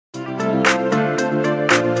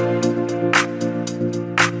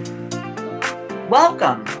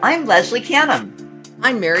I'm Leslie Canham.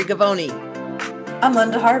 I'm Mary Gavoni. I'm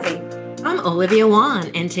Linda Harvey. I'm Olivia Wan,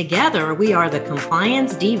 and together we are the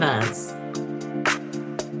Compliance Divas.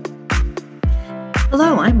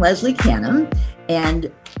 Hello, I'm Leslie Canham,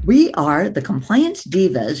 and we are the Compliance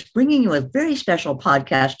Divas, bringing you a very special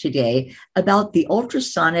podcast today about the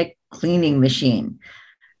ultrasonic cleaning machine.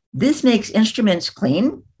 This makes instruments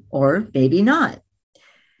clean, or maybe not.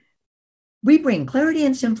 We bring clarity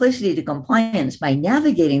and simplicity to compliance by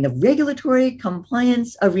navigating the regulatory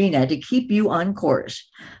compliance arena to keep you on course.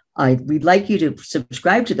 We'd like you to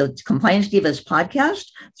subscribe to the Compliance Divas podcast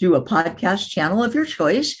through a podcast channel of your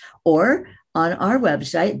choice or on our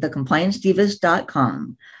website,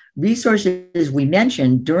 thecompliancedivas.com. Resources we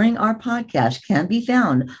mentioned during our podcast can be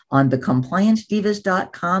found on the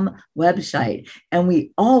compliancedivas.com website. And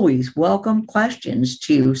we always welcome questions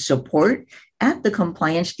to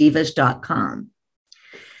support@thecompliancedivas.com.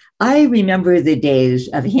 I remember the days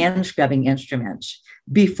of hand scrubbing instruments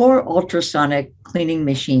before ultrasonic cleaning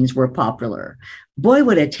machines were popular. Boy,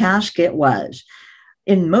 what a task it was.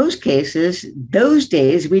 In most cases, those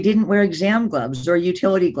days, we didn't wear exam gloves or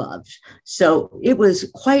utility gloves. So it was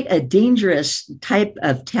quite a dangerous type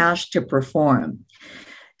of task to perform.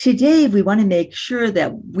 Today, we want to make sure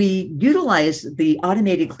that we utilize the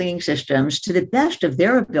automated cleaning systems to the best of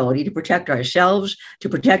their ability to protect ourselves, to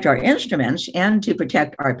protect our instruments, and to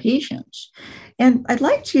protect our patients. And I'd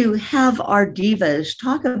like to have our divas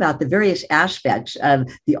talk about the various aspects of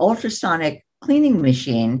the ultrasonic cleaning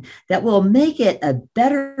machine that will make it a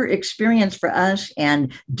better experience for us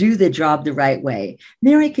and do the job the right way.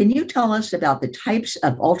 Mary, can you tell us about the types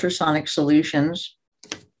of ultrasonic solutions?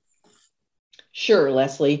 Sure,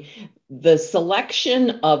 Leslie. The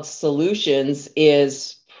selection of solutions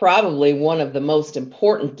is probably one of the most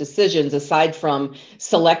important decisions, aside from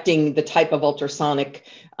selecting the type of ultrasonic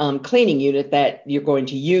cleaning unit that you're going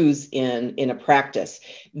to use in a practice.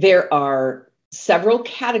 There are several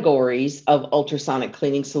categories of ultrasonic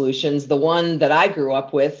cleaning solutions. The one that I grew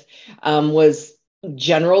up with was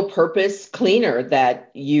general purpose cleaner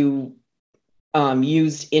that you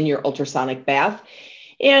used in your ultrasonic bath.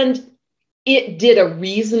 And it did a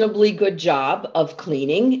reasonably good job of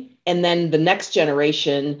cleaning. And then the next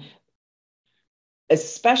generation,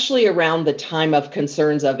 especially around the time of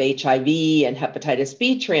concerns of HIV and hepatitis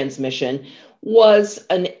B transmission, was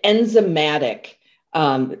an enzymatic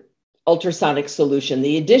ultrasonic solution.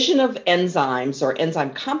 The addition of enzymes or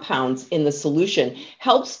enzyme compounds in the solution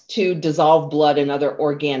helps to dissolve blood and other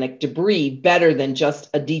organic debris better than just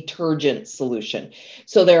a detergent solution.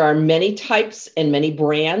 So there are many types and many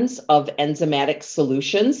brands of enzymatic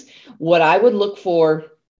solutions. What I would look for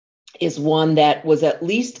is one that was at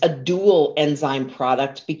least a dual enzyme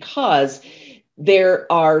product, because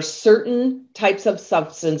there are certain types of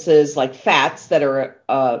substances like fats that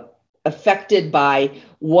are affected by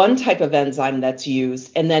one type of enzyme that's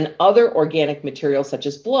used, and then other organic materials such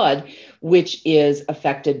as blood, which is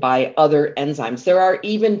affected by other enzymes. There are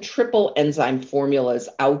even triple enzyme formulas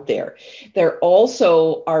out there. There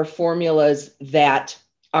also are formulas that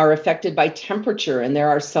are affected by temperature, and there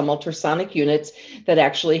are some ultrasonic units that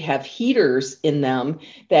actually have heaters in them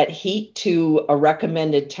that heat to a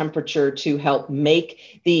recommended temperature to help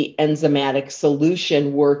make the enzymatic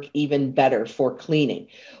solution work even better for cleaning.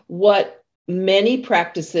 What many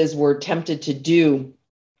practices were tempted to do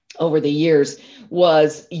over the years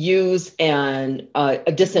was use a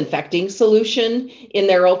disinfecting solution in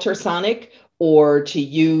their ultrasonic, or to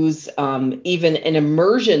use even an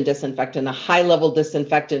immersion disinfectant, a high-level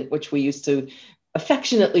disinfectant, which we used to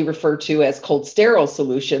affectionately refer to as cold sterile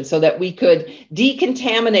solution, so that we could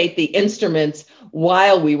decontaminate the instruments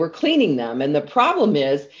while we were cleaning them. And the problem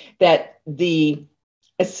is that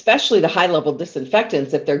especially the high-level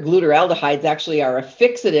disinfectants, if they're glutaraldehydes, actually are a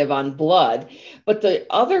fixative on blood. But the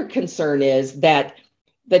other concern is that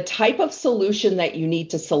the type of solution that you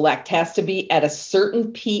need to select has to be at a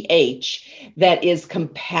certain pH that is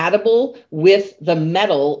compatible with the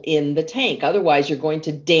metal in the tank. Otherwise, you're going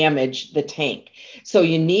to damage the tank. So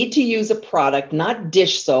you need to use a product, not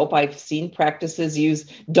dish soap. I've seen practices use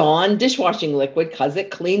Dawn dishwashing liquid because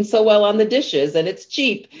it cleans so well on the dishes and it's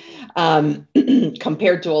cheap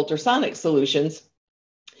compared to ultrasonic solutions.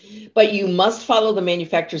 But you must follow the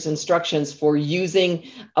manufacturer's instructions for using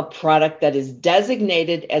a product that is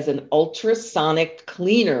designated as an ultrasonic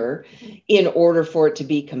cleaner in order for it to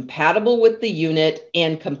be compatible with the unit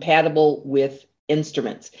and compatible with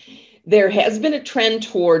instruments. There has been a trend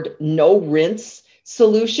toward no rinse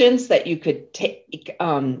solutions that you could take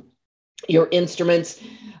your instruments,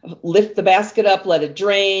 lift the basket up, let it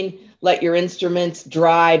drain, let your instruments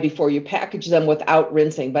dry before you package them without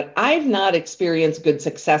rinsing. But I've not experienced good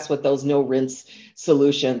success with those no rinse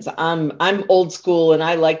solutions. I'm old school, and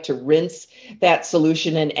I like to rinse that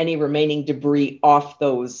solution and any remaining debris off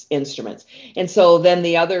those instruments. And so then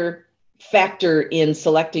the other factor in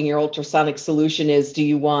selecting your ultrasonic solution is, do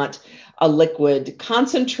you want a liquid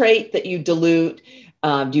concentrate that you dilute?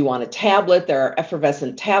 Do you want a tablet? There are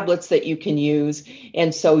effervescent tablets that you can use.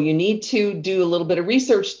 And so you need to do a little bit of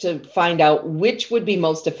research to find out which would be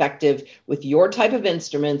most effective with your type of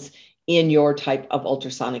instruments in your type of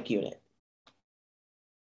ultrasonic unit.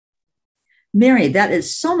 Mary, that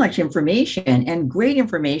is so much information and great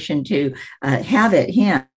information to have at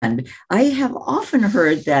hand. I have often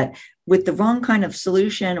heard that with the wrong kind of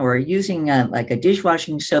solution or using like a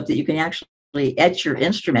dishwashing soap, that you can actually etch your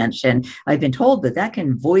instruments. And I've been told that that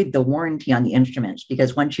can void the warranty on the instruments,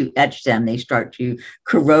 because once you etch them, they start to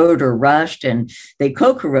corrode or rust, and they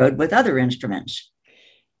co-corrode with other instruments.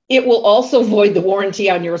 It will also void the warranty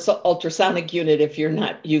on your ultrasonic unit if you're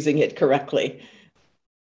not using it correctly.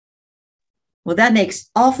 Well, that makes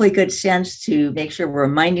awfully good sense to make sure we're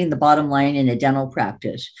minding the bottom line in a dental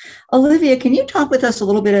practice. Olivia, can you talk with us a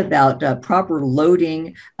little bit about proper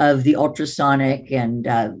loading of the ultrasonic and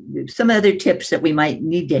some other tips that we might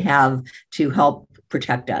need to have to help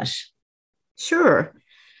protect us? Sure.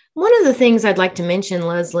 One of the things I'd like to mention,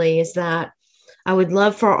 Leslie, is that I would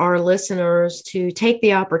love for our listeners to take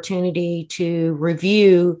the opportunity to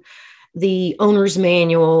review the owner's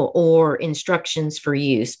manual or instructions for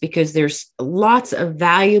use, because there's lots of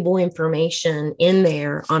valuable information in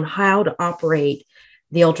there on how to operate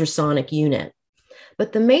the ultrasonic unit.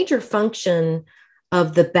 But the major function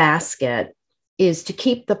of the basket is to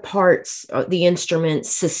keep the parts, the instruments,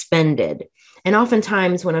 suspended. And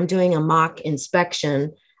oftentimes when I'm doing a mock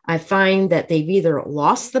inspection, I find that they've either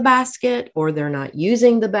lost the basket or they're not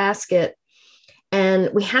using the basket. And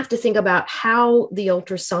we have to think about how the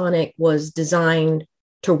ultrasonic was designed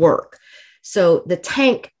to work. So the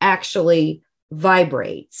tank actually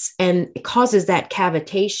vibrates, and it causes that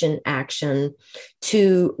cavitation action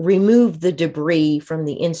to remove the debris from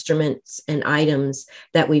the instruments and items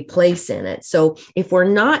that we place in it. So if we're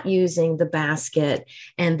not using the basket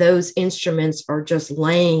and those instruments are just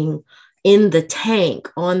laying in the tank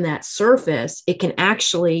on that surface, it can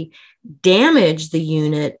actually damage the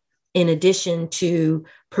unit, in addition to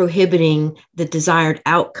prohibiting the desired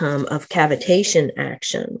outcome of cavitation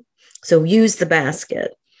action. So use the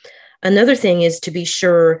basket. Another thing is to be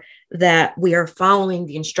sure that we are following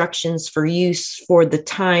the instructions for use for the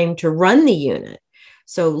time to run the unit.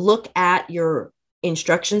 So look at your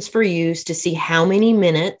instructions for use to see how many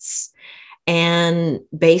minutes, and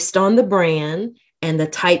based on the brand and the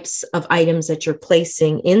types of items that you're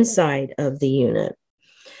placing inside of the unit.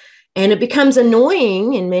 And it becomes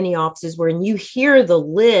annoying in many offices when you hear the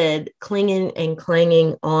lid clinging and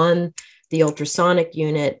clanging on the ultrasonic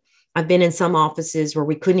unit. I've been in some offices where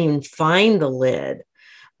we couldn't even find the lid,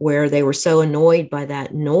 where they were so annoyed by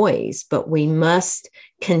that noise. But we must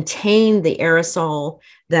contain the aerosol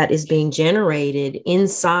that is being generated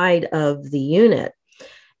inside of the unit.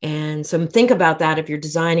 And so think about that if you're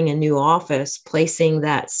designing a new office, placing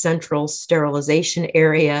that central sterilization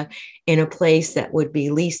area in a place that would be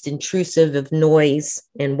least intrusive of noise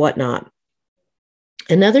and whatnot.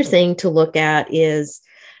 Another thing to look at is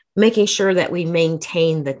making sure that we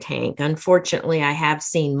maintain the tank. Unfortunately, I have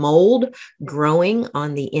seen mold growing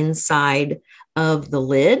on the inside of the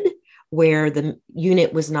lid where the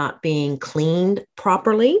unit was not being cleaned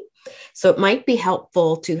properly. So it might be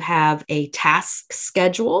helpful to have a task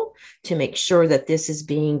schedule to make sure that this is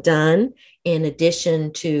being done, in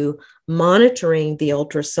addition to monitoring the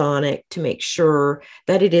ultrasonic to make sure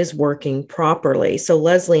that it is working properly. So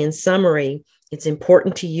Leslie, in summary, it's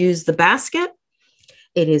important to use the basket.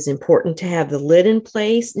 It is important to have the lid in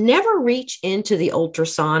place. Never reach into the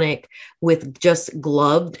ultrasonic with just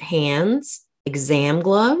gloved hands, exam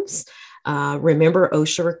gloves. Remember,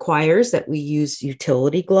 OSHA requires that we use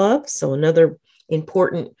utility gloves. So another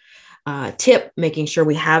important tip, making sure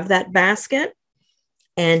we have that basket,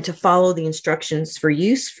 and to follow the instructions for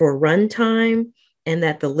use for runtime, and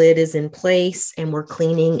that the lid is in place and we're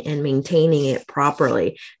cleaning and maintaining it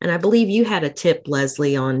properly. And I believe you had a tip,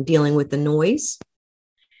 Leslie, on dealing with the noise.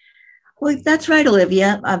 Well, that's right,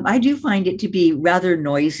 Olivia. I do find it to be rather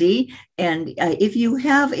noisy. And if you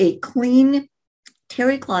have a clean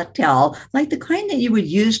terry cloth towel, like the kind that you would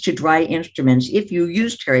use to dry instruments if you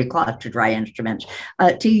use terry cloth to dry instruments.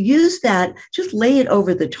 To use that, just lay it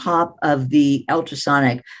over the top of the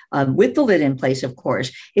ultrasonic with the lid in place, of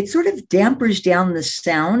course. It sort of dampers down the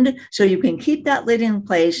sound so you can keep that lid in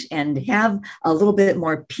place and have a little bit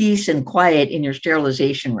more peace and quiet in your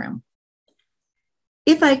sterilization room.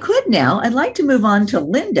 If I could now, I'd like to move on to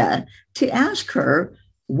Linda to ask her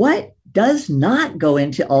what does not go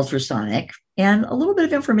into ultrasonic and a little bit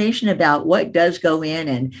of information about what does go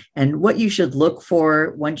in and what you should look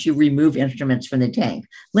for once you remove instruments from the tank.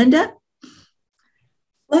 Linda?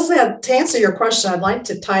 Leslie, to answer your question, I'd like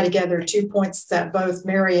to tie together 2 points that both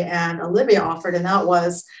Mary and Olivia offered, and that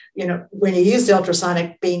was, when you use the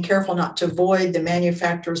ultrasonic, being careful not to void the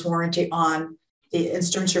manufacturer's warranty on the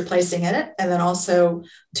instruments you're placing in it, and then also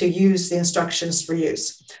to use the instructions for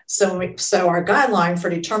use. So our guideline for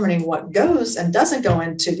determining what goes and doesn't go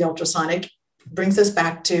into the ultrasonic brings us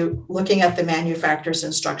back to looking at the manufacturer's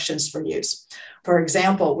instructions for use. For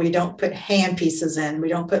example, we don't put hand pieces in, we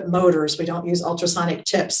don't put motors, we don't use ultrasonic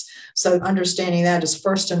tips. So understanding that is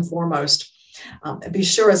first and foremost. Be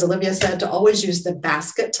sure, as Olivia said, to always use the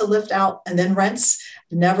basket to lift out and then rinse.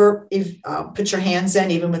 Never put your hands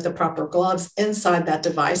in, even with the proper gloves, inside that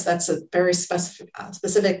device. That's a very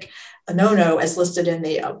specific no-no as listed in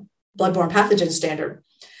the bloodborne pathogen standard.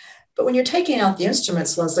 But when you're taking out the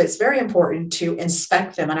instruments, Leslie, it's very important to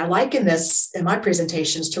inspect them. And I liken this in my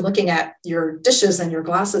presentations to looking at your dishes and your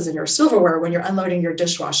glasses and your silverware when you're unloading your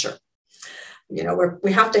dishwasher.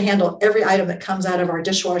 We have to handle every item that comes out of our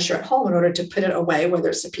dishwasher at home in order to put it away, whether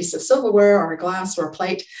it's a piece of silverware or a glass or a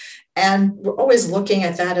plate. And we're always looking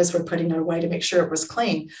at that as we're putting it away to make sure it was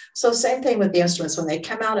clean. So same thing with the instruments. When they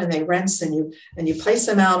come out and they rinse and you place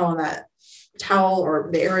them out on that towel or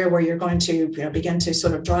the area where you're going to begin to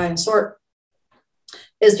sort of dry and sort,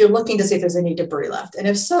 is you're looking to see if there's any debris left. And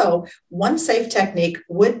if so, one safe technique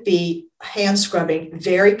would be hand scrubbing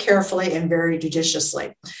very carefully and very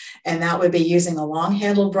judiciously. And that would be using a long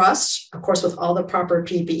handled brush, of course, with all the proper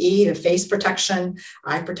PPE, the face protection,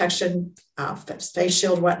 eye protection, face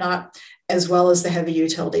shield, whatnot, as well as the heavy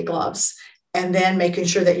utility gloves. And then making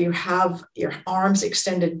sure that you have your arms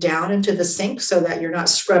extended down into the sink so that you're not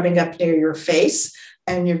scrubbing up near your face.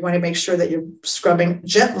 And you want to make sure that you're scrubbing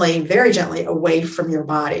gently, very gently away from your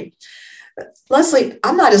body. But Leslie,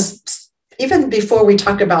 even before we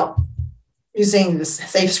talk about using this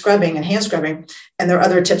safe scrubbing and hand scrubbing, and there are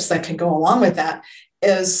other tips that can go along with that,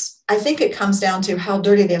 is I think it comes down to how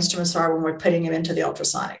dirty the instruments are when we're putting them into the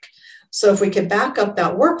ultrasonic. So if we could back up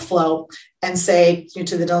that workflow and say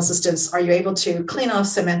to the dental assistants, are you able to clean off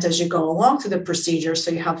cement as you go along through the procedure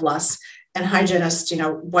so you have less? And hygienists,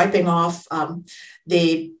 wiping off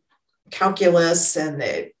the calculus and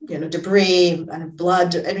the debris and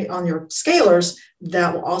blood on your scalers,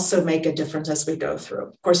 that will also make a difference as we go through.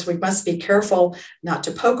 Of course, we must be careful not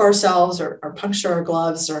to poke ourselves or puncture our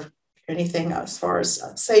gloves or anything as far as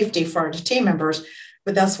safety for our team members.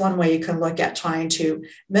 But that's one way you can look at trying to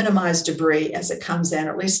minimize debris as it comes in,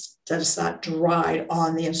 or at least that it's not dried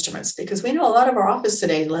on the instruments. Because we know a lot of our office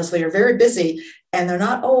today, Leslie, are very busy and they're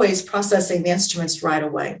not always processing the instruments right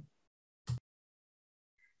away.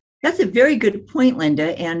 That's a very good point,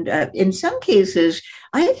 Linda. And in some cases,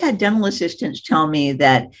 I have had dental assistants tell me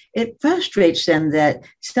that it frustrates them that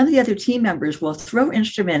some of the other team members will throw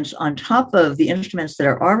instruments on top of the instruments that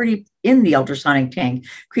are already in the ultrasonic tank,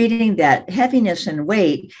 creating that heaviness and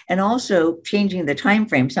weight, and also changing the time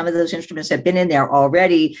frame. Some of those instruments have been in there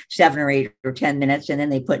already 7 or 8 or 10 minutes, and then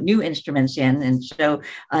they put new instruments in. And so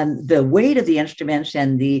the weight of the instruments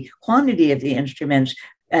and the quantity of the instruments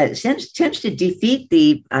tends to defeat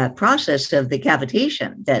the process of the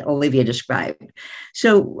cavitation that Olivia described.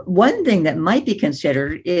 So one thing that might be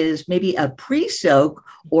considered is maybe a pre-soak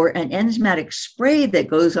or an enzymatic spray that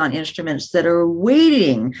goes on instruments that are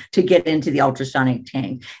waiting to get into the ultrasonic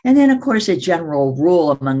tank. And then, of course, a general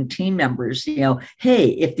rule among team members, hey,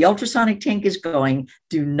 if the ultrasonic tank is going,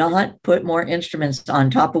 do not put more instruments on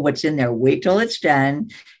top of what's in there. Wait till it's done,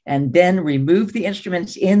 and then remove the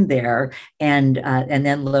instruments in there and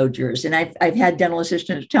then load yours. And I've had dental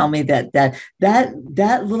assistants tell me that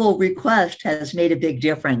little request has made a big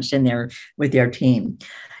difference with their team.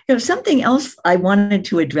 Something else I wanted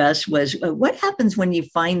to address was what happens when you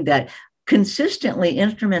find that consistently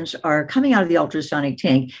instruments are coming out of the ultrasonic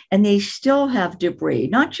tank and they still have debris,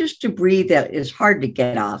 not just debris that is hard to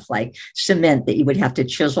get off, like cement that you would have to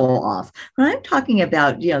chisel off. But I'm talking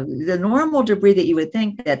about, the normal debris that you would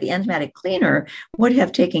think that the enzymatic cleaner would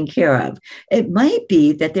have taken care of. It might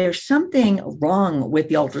be that there's something wrong with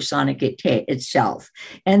the ultrasonic itself.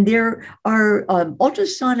 And there are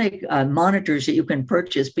ultrasonic monitors that you can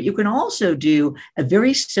purchase, but you can also do a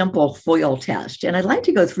very simple foil test. And I'd like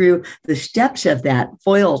to go through the steps of that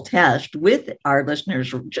foil test with our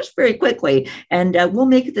listeners just very quickly. And we'll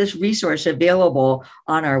make this resource available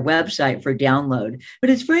on our website for download. But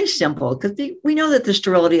it's very simple because we know that the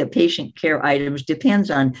sterility of patient care items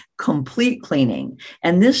depends on complete cleaning.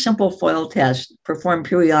 And this simple foil test performed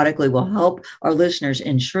periodically will help our listeners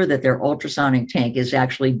ensure that their ultrasonic tank is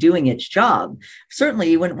actually doing its job.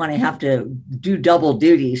 Certainly, you wouldn't want to have to do double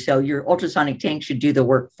duty. So your ultrasonic tank should do the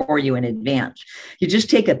work for you in advance. You just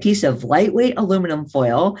take a piece of lightweight aluminum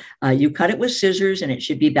foil, you cut it with scissors, and it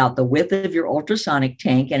should be about the width of your ultrasonic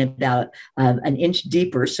tank and about an inch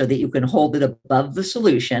deeper so that you can hold it above the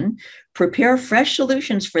solution. Prepare fresh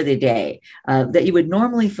solutions for the day that you would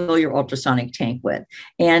normally fill your ultrasonic tank with.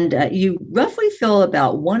 And you roughly fill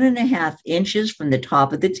about 1.5 inches from the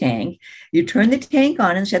top of the tank. You turn the tank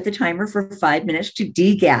on and set the timer for 5 minutes to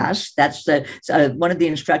degas. That's one of the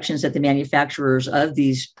instructions that the manufacturers of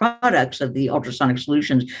these products, of the ultrasonic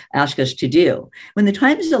solutions, ask us to do. When the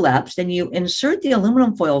time has elapsed, then you insert the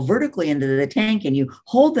aluminum foil vertically into the tank and you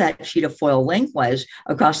hold that sheet of foil lengthwise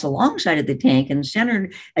across the long side of the tank and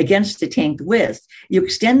centered against the tank width. You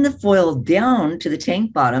extend the foil down to the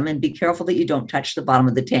tank bottom and be careful that you don't touch the bottom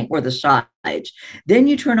of the tank or the sides. Then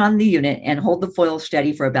you turn on the unit and hold the foil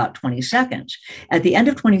steady for about 20 seconds. At the end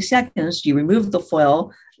of 20 seconds, you remove the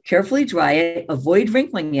foil, carefully dry it, avoid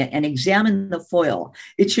wrinkling it, and examine the foil.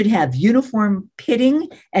 It should have uniform pitting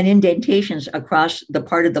and indentations across the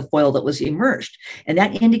part of the foil that was immersed. And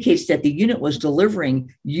that indicates that the unit was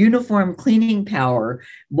delivering uniform cleaning power,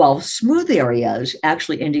 while smooth areas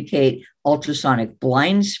actually indicate ultrasonic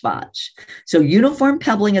blind spots. So uniform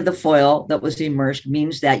pebbling of the foil that was immersed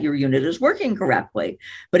means that your unit is working correctly.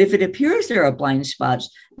 But if it appears there are blind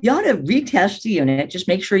spots, you ought to retest the unit. Just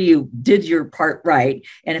make sure you did your part right.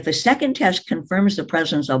 And if a second test confirms the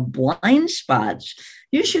presence of blind spots,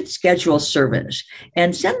 you should schedule service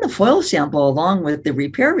and send the foil sample along with the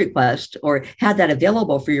repair request or have that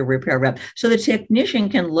available for your repair rep so the technician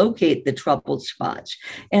can locate the troubled spots.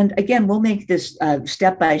 And again, we'll make this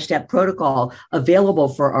step-by-step protocol available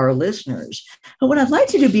for our listeners. But what I'd like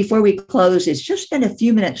to do before we close is just spend a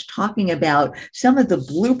few minutes talking about some of the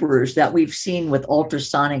bloopers that we've seen with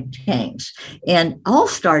ultrasonic tanks. And I'll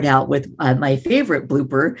start out with my favorite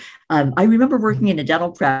blooper. I remember working in a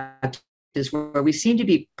dental practice where we seem to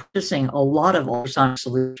be purchasing a lot of ultrasonic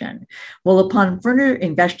solution. Well, upon further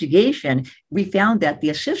investigation, we found that the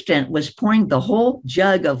assistant was pouring the whole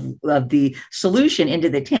jug of the solution into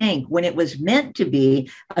the tank when it was meant to be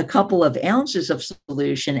a couple of ounces of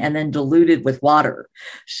solution and then diluted with water.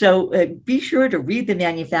 So be sure to read the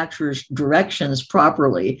manufacturer's directions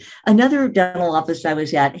properly. Another dental office I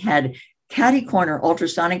was at had catty corner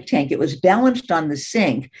ultrasonic tank. It was balanced on the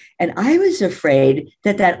sink. And I was afraid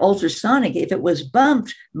that that ultrasonic, if it was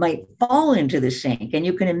bumped, might fall into the sink. And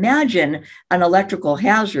you can imagine an electrical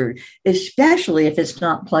hazard, especially if it's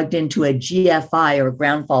not plugged into a GFI or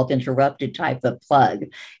ground fault interrupted type of plug.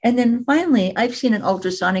 And then finally, I've seen an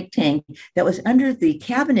ultrasonic tank that was under the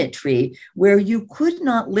cabinetry where you could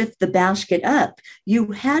not lift the basket up.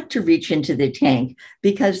 You had to reach into the tank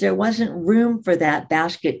because there wasn't room for that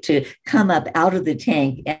basket to come up out of the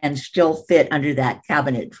tank and still fit under that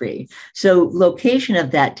cabinetry. So location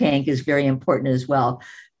of that tank is very important as well.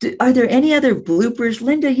 Are there any other bloopers?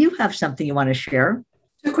 Linda, you have something you want to share?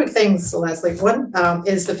 Two quick things, Leslie. One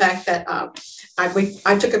is the fact that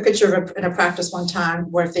I took a picture of in a practice one time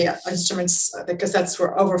where the instruments, the cassettes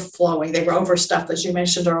were overflowing. They were overstuffed, as you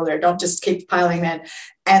mentioned earlier. Don't just keep piling them in.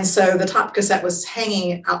 And so the top cassette was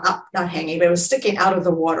hanging, not hanging, but it was sticking out of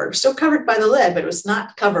the water. It was still covered by the lid, but it was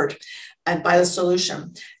not covered by the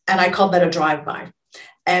solution. And I called that a drive-by.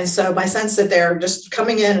 And so my sense that they're just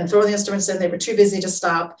coming in and throwing the instruments in, they were too busy to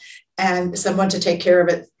stop and someone to take care of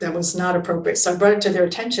it, that was not appropriate. So I brought it to their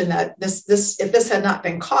attention that this if this had not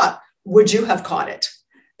been caught, would you have caught it?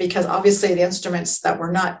 Because obviously the instruments that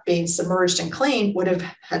were not being submerged and cleaned would have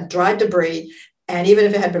had dry debris. And even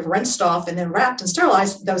if it had been rinsed off and then wrapped and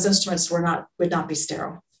sterilized, those instruments would not be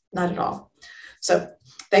sterile, not at all. So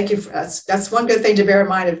thank you. That's one good thing to bear in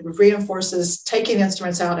mind. It reinforces taking the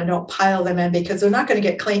instruments out and don't pile them in because they're not going to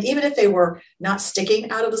get clean. Even if they were not sticking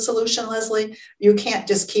out of the solution, Leslie, you can't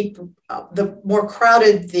just keep the more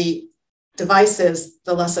crowded the device is,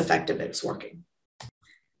 the less effective it's working.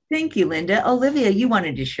 Thank you, Linda. Olivia, you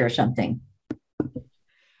wanted to share something.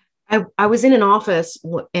 I was in an office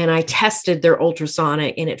and I tested their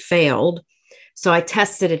ultrasonic and it failed. So I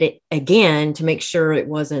tested it again to make sure it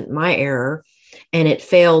wasn't my error, and it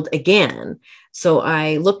failed again. So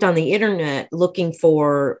I looked on the internet looking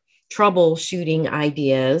for troubleshooting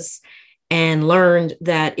ideas and learned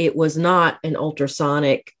that it was not an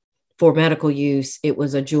ultrasonic for medical use. It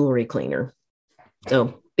was a jewelry cleaner.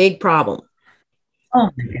 So big problem. Oh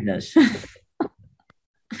my goodness.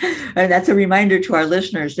 And that's a reminder to our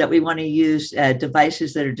listeners that we want to use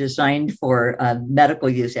devices that are designed for medical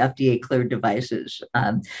use, FDA cleared devices.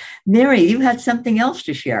 Mary, you had something else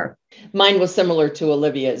to share. Mine was similar to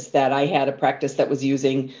Olivia's, that I had a practice that was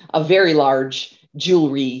using a very large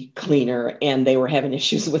jewelry cleaner and they were having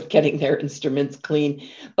issues with getting their instruments clean.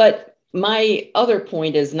 But my other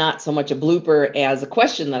point is not so much a blooper as a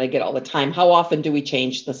question that I get all the time. How often do we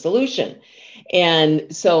change the solution?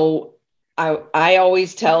 And so I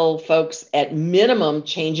always tell folks, at minimum,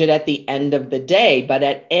 change it at the end of the day, but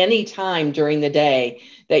at any time during the day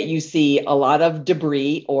that you see a lot of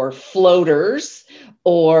debris or floaters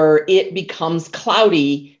or it becomes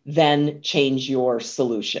cloudy, then change your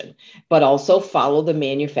solution. But also follow the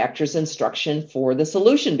manufacturer's instruction for the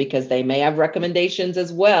solution, because they may have recommendations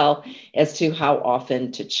as well as to how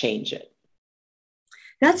often to change it.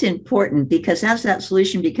 That's important, because as that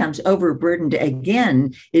solution becomes overburdened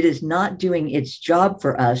again, it is not doing its job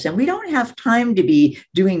for us. And we don't have time to be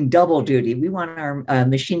doing double duty. We want our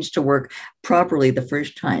machines to work properly the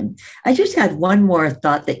first time. I just had one more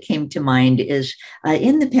thought that came to mind is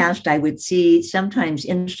in the past, I would see sometimes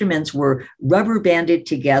instruments were rubber banded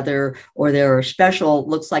together, or there are special,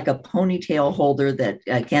 looks like a ponytail holder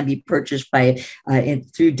that can be purchased by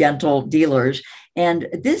through dental dealers. And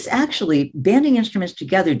this actually, banding instruments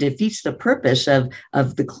together defeats the purpose of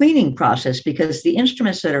the cleaning process, because the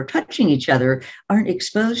instruments that are touching each other aren't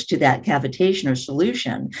exposed to that cavitation or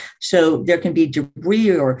solution. So there can be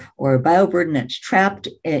debris or bioburden that's trapped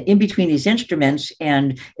in between these instruments,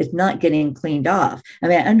 and it's not getting cleaned off. I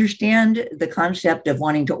mean, I understand the concept of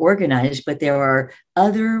wanting to organize, but there are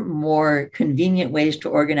other more convenient ways to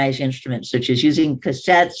organize instruments, such as using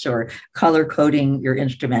cassettes or color coding your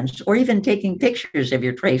instruments, or even taking pictures of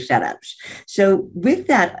your tray setups. So with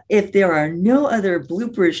that, if there are no other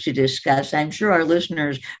bloopers to discuss, I'm sure our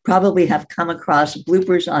listeners probably have come across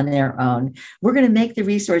bloopers on their own. We're going to make the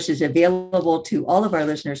resources available to all of our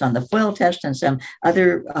listeners on the foil test and some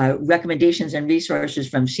other recommendations and resources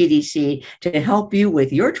from CDC to help you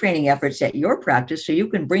with your training efforts at your practice, so you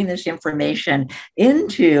can bring this information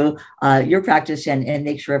into your practice and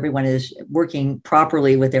make sure everyone is working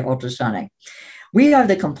properly with their ultrasonic. We are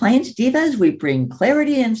the Compliance Divas. We bring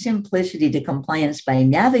clarity and simplicity to compliance by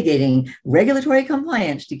navigating regulatory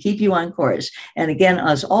compliance to keep you on course. And again,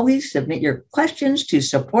 as always, submit your questions to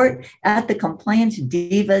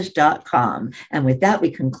support@thecompliancedivas.com. And with that,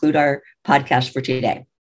 we conclude our podcast for today.